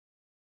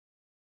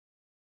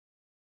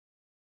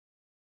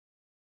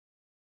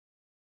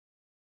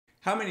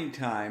How many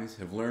times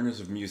have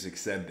learners of music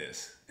said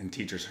this and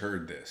teachers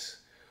heard this,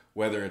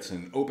 whether it's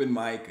an open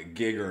mic, a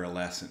gig, or a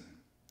lesson?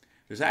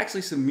 There's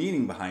actually some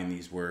meaning behind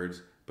these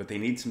words, but they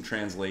need some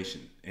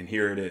translation, and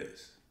here it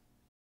is.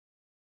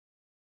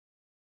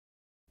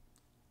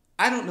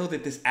 I don't know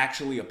that this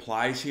actually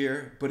applies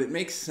here, but it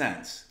makes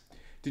sense.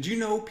 Did you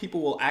know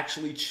people will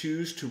actually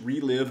choose to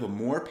relive a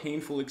more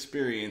painful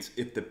experience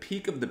if the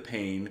peak of the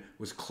pain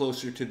was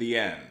closer to the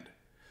end?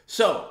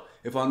 So,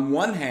 if on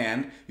one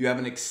hand you have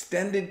an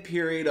extended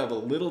period of a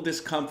little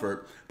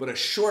discomfort, but a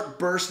short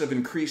burst of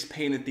increased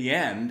pain at the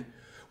end,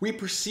 we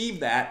perceive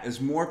that as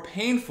more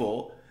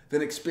painful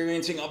than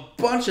experiencing a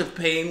bunch of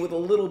pain with a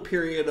little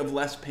period of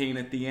less pain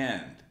at the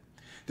end.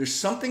 There's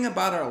something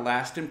about our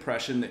last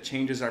impression that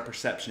changes our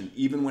perception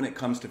even when it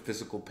comes to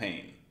physical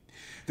pain.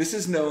 This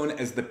is known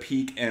as the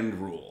peak end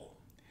rule.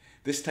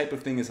 This type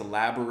of thing is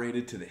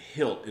elaborated to the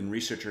hilt in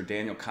researcher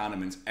Daniel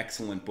Kahnemen's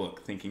excellent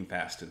book, Thinking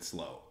Fast and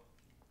Slow.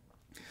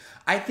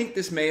 I think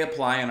this may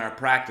apply in our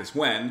practice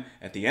when,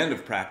 at the end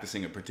of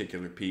practicing a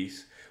particular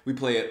piece, we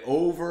play it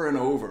over and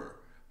over.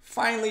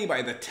 Finally,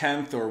 by the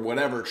 10th or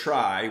whatever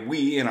try,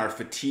 we, in our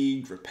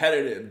fatigued,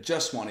 repetitive,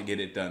 just want to get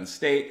it done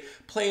state,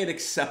 play it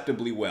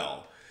acceptably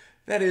well.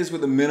 That is,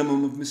 with a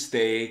minimum of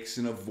mistakes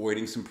and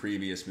avoiding some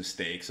previous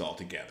mistakes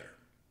altogether.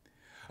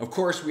 Of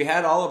course, we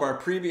had all of our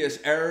previous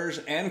errors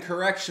and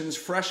corrections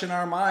fresh in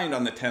our mind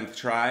on the 10th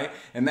try,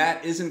 and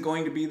that isn't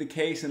going to be the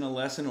case in a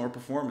lesson or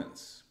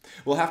performance.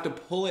 We'll have to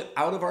pull it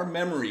out of our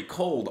memory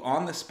cold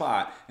on the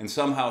spot and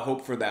somehow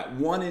hope for that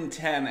 1 in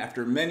 10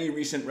 after many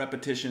recent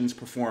repetitions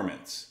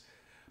performance.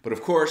 But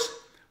of course,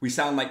 we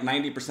sound like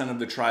 90% of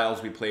the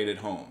trials we played at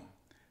home.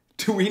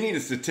 Do we need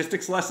a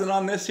statistics lesson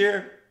on this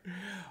here?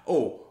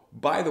 Oh,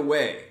 by the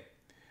way,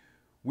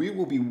 we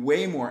will be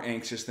way more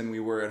anxious than we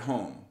were at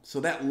home.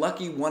 So that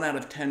lucky 1 out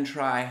of 10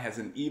 try has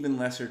an even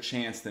lesser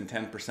chance than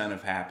 10%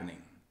 of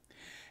happening.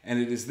 And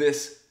it is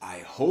this, I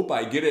hope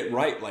I get it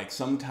right like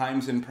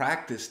sometimes in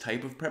practice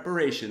type of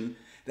preparation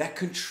that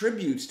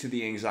contributes to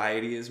the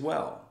anxiety as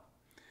well.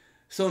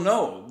 So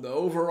no,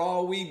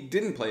 overall we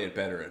didn't play it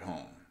better at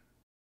home.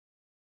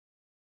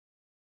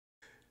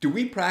 Do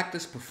we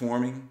practice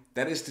performing?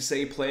 That is to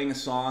say, playing a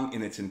song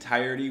in its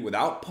entirety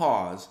without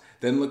pause,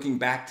 then looking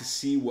back to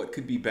see what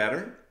could be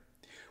better?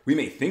 We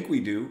may think we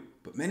do,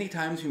 but many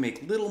times we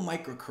make little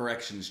micro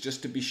corrections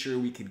just to be sure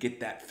we could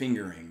get that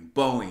fingering,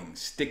 bowing,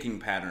 sticking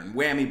pattern,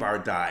 whammy bar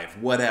dive,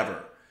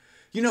 whatever.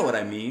 You know what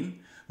I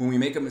mean? When we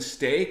make a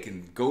mistake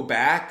and go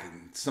back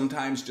and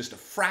sometimes just a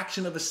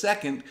fraction of a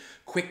second,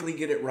 quickly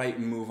get it right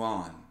and move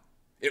on.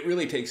 It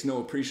really takes no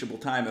appreciable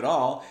time at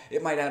all.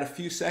 It might add a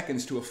few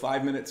seconds to a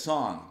 5-minute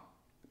song.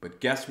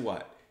 But guess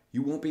what?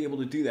 You won't be able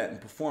to do that in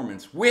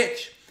performance,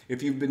 which,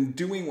 if you've been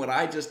doing what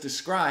I just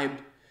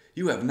described,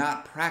 you have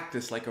not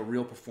practiced like a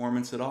real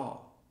performance at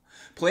all.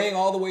 Playing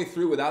all the way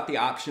through without the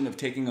option of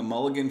taking a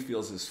mulligan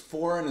feels as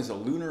foreign as a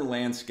lunar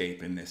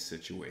landscape in this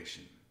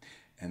situation.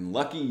 And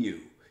lucky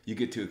you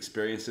get to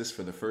experience this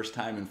for the first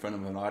time in front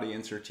of an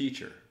audience or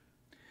teacher.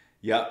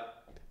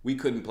 Yup, we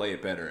couldn't play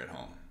it better at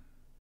home.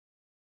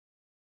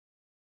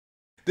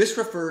 This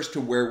refers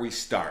to where we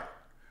start.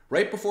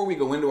 Right before we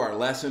go into our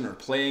lesson or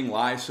playing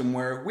live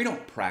somewhere, we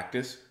don't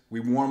practice,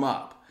 we warm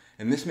up.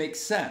 And this makes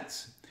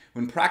sense.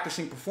 When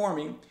practicing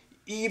performing,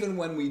 even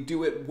when we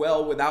do it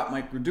well without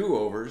micro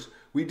do-overs,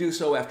 we do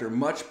so after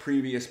much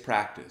previous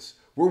practice.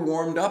 We're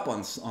warmed up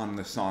on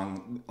the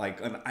song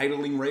like an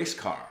idling race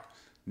car.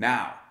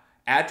 Now,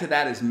 add to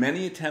that as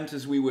many attempts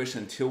as we wish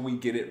until we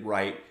get it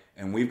right,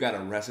 and we've got a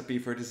recipe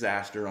for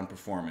disaster on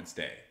performance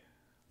day.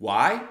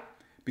 Why?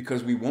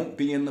 Because we won't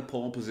be in the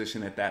pole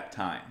position at that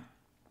time.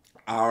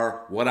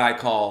 Our, what I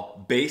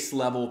call, base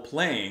level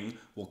playing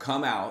will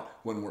come out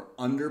when we're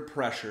under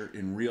pressure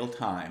in real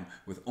time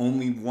with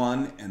only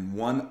one and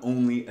one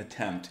only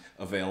attempt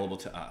available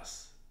to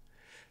us.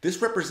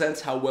 This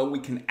represents how well we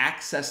can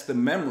access the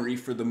memory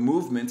for the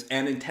movements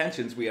and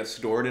intentions we have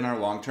stored in our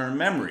long-term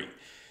memory.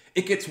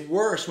 It gets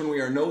worse when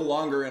we are no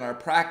longer in our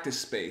practice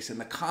space and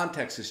the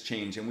context has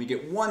changed and we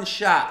get one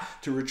shot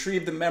to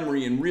retrieve the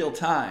memory in real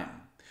time.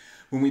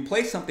 When we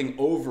play something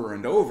over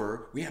and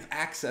over, we have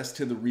access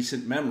to the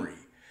recent memory.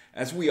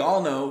 As we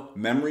all know,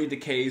 memory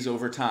decays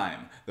over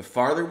time. The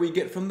farther we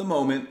get from the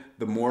moment,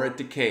 the more it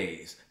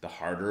decays. The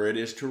harder it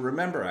is to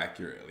remember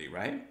accurately,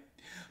 right?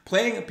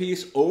 Playing a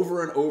piece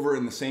over and over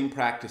in the same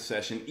practice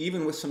session,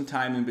 even with some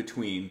time in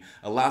between,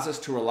 allows us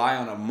to rely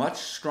on a much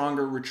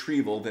stronger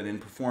retrieval than in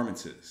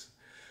performances.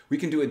 We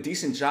can do a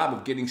decent job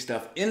of getting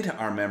stuff into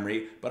our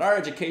memory, but our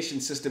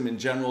education system in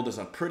general does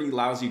a pretty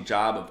lousy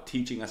job of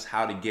teaching us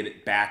how to get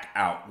it back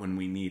out when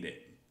we need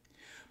it.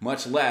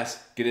 Much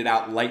less get it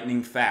out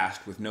lightning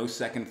fast with no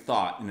second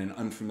thought in an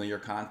unfamiliar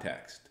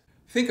context.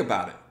 Think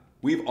about it.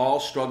 We've all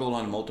struggled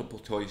on multiple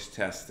choice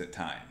tests at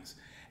times.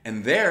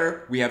 And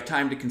there, we have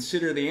time to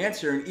consider the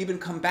answer and even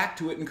come back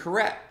to it and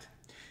correct.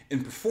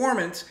 In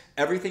performance,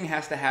 everything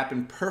has to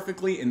happen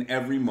perfectly in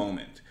every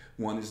moment.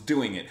 One is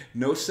doing it.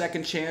 No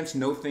second chance,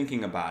 no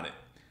thinking about it.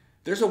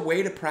 There's a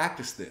way to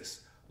practice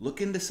this. look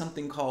into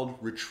something called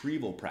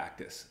retrieval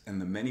practice and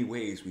the many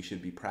ways we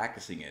should be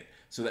practicing it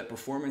so that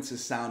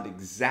performances sound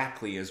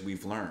exactly as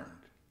we've learned.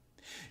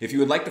 If you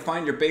would like to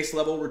find your base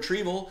level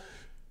retrieval,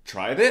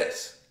 try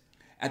this.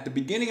 At the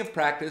beginning of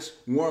practice,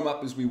 warm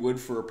up as we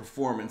would for a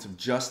performance of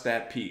just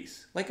that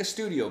piece, like a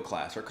studio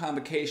class or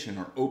convocation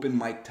or open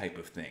mic type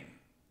of thing.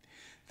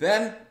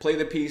 Then play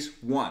the piece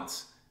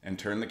once and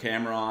turn the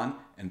camera on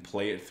and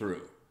play it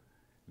through.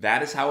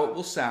 That is how it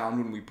will sound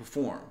when we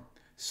perform.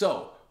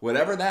 So,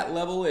 whatever that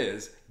level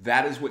is,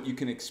 that is what you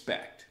can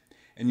expect.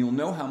 And you'll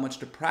know how much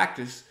to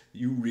practice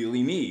you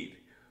really need.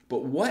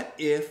 But what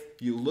if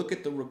you look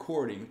at the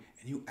recording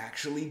and you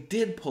actually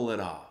did pull it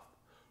off?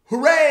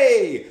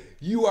 Hooray!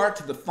 You are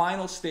to the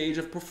final stage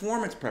of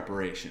performance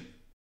preparation.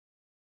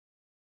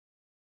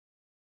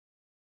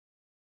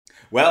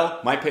 Well,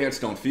 my pants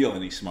don't feel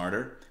any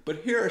smarter,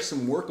 but here are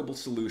some workable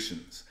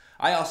solutions.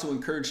 I also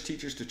encourage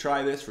teachers to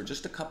try this for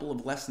just a couple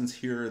of lessons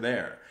here or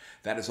there.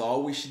 That is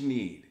all we should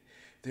need.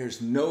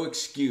 There's no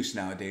excuse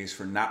nowadays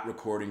for not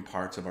recording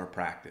parts of our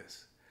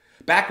practice.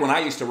 Back when I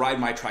used to ride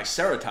my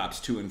Triceratops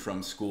to and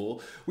from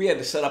school, we had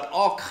to set up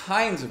all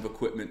kinds of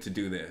equipment to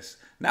do this.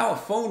 Now a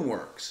phone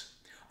works.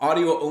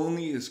 Audio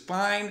only is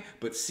fine,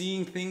 but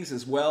seeing things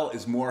as well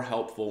is more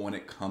helpful when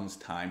it comes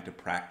time to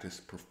practice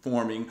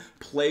performing.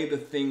 Play the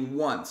thing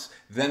once,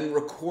 then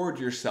record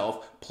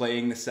yourself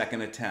playing the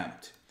second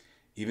attempt.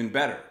 Even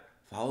better,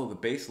 follow the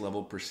base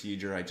level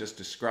procedure I just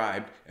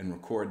described and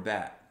record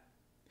that.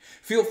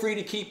 Feel free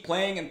to keep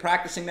playing and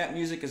practicing that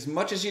music as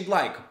much as you'd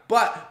like,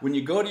 but when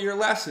you go to your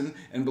lesson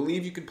and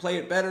believe you could play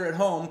it better at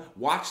home,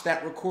 watch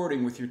that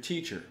recording with your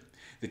teacher.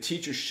 The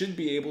teacher should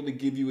be able to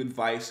give you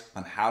advice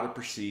on how to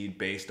proceed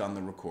based on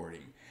the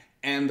recording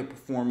and the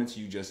performance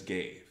you just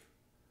gave.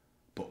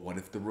 But what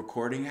if the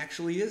recording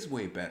actually is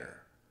way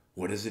better?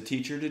 What is a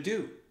teacher to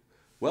do?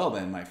 Well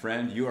then, my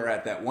friend, you are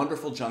at that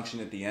wonderful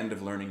junction at the end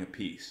of learning a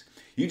piece.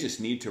 You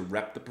just need to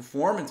rep the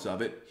performance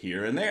of it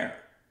here and there.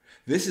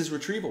 This is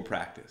retrieval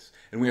practice,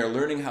 and we are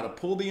learning how to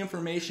pull the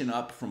information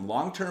up from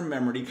long-term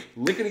memory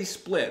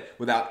lickety-split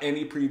without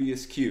any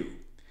previous cue.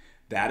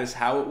 That is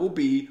how it will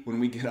be when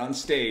we get on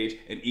stage,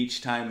 and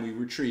each time we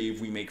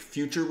retrieve, we make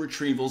future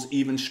retrievals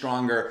even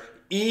stronger,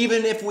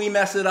 even if we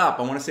mess it up.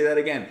 I want to say that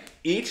again.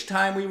 Each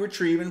time we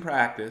retrieve in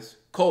practice,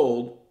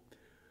 cold,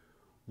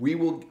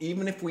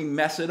 even if we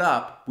mess it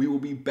up, we will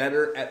be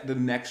better at the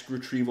next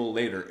retrieval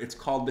later. It's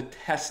called the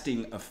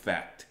testing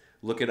effect.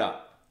 Look it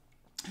up.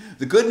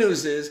 The good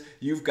news is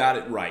you've got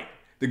it right.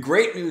 The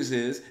great news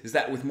is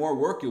that with more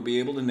work, you'll be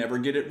able to never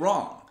get it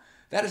wrong.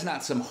 That is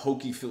not some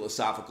hokey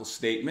philosophical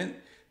statement.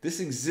 This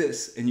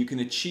exists and you can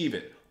achieve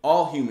it.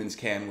 All humans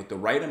can with the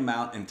right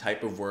amount and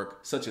type of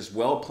work, such as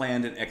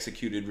well-planned and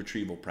executed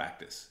retrieval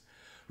practice.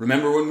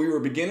 Remember when we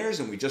were beginners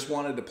and we just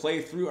wanted to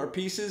play through our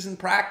pieces in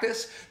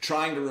practice,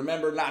 trying to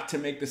remember not to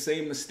make the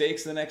same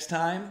mistakes the next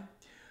time?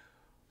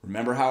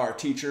 Remember how our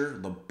teacher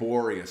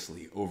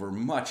laboriously, over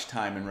much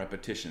time and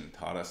repetition,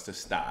 taught us to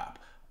stop,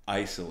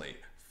 isolate,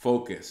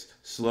 focus,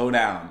 slow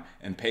down,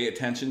 and pay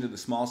attention to the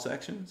small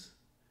sections?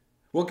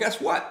 Well,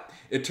 guess what?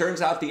 It turns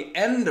out the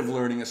end of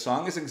learning a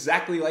song is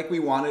exactly like we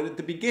wanted at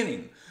the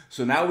beginning.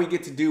 So now we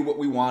get to do what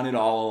we wanted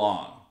all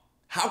along.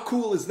 How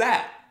cool is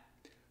that?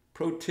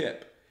 Pro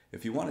tip,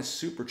 if you want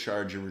to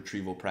supercharge your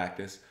retrieval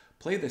practice,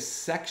 play the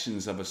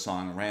sections of a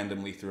song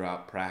randomly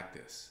throughout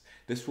practice.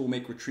 This will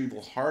make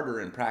retrieval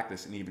harder in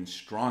practice and even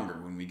stronger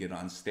when we get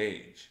on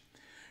stage.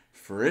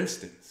 For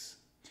instance,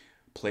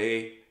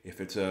 play,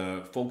 if it's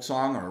a folk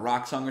song or a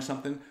rock song or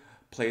something,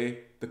 play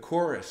the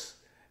chorus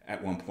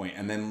at one point,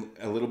 and then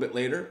a little bit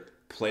later,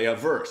 play a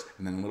verse,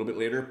 and then a little bit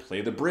later,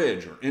 play the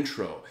bridge or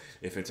intro.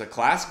 If it's a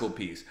classical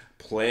piece,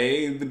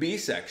 play the B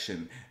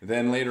section,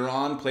 then later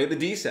on, play the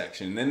D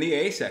section, then the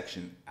A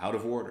section, out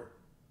of order.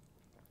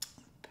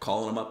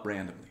 Calling them up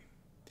randomly.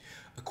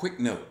 A quick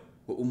note,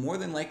 what will more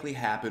than likely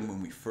happen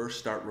when we first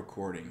start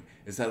recording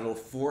is that it'll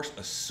force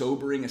a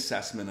sobering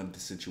assessment of the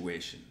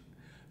situation.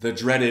 The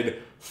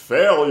dreaded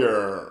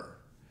failure.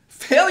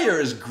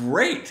 Failure is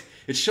great.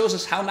 It shows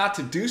us how not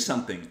to do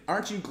something.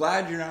 Aren't you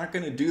glad you're not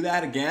going to do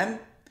that again?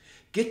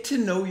 Get to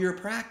know your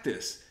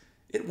practice.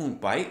 It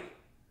won't bite.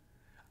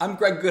 I'm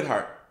Greg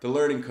Goodhart, the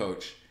learning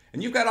coach,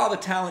 and you've got all the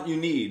talent you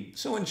need,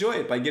 so enjoy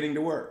it by getting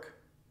to work.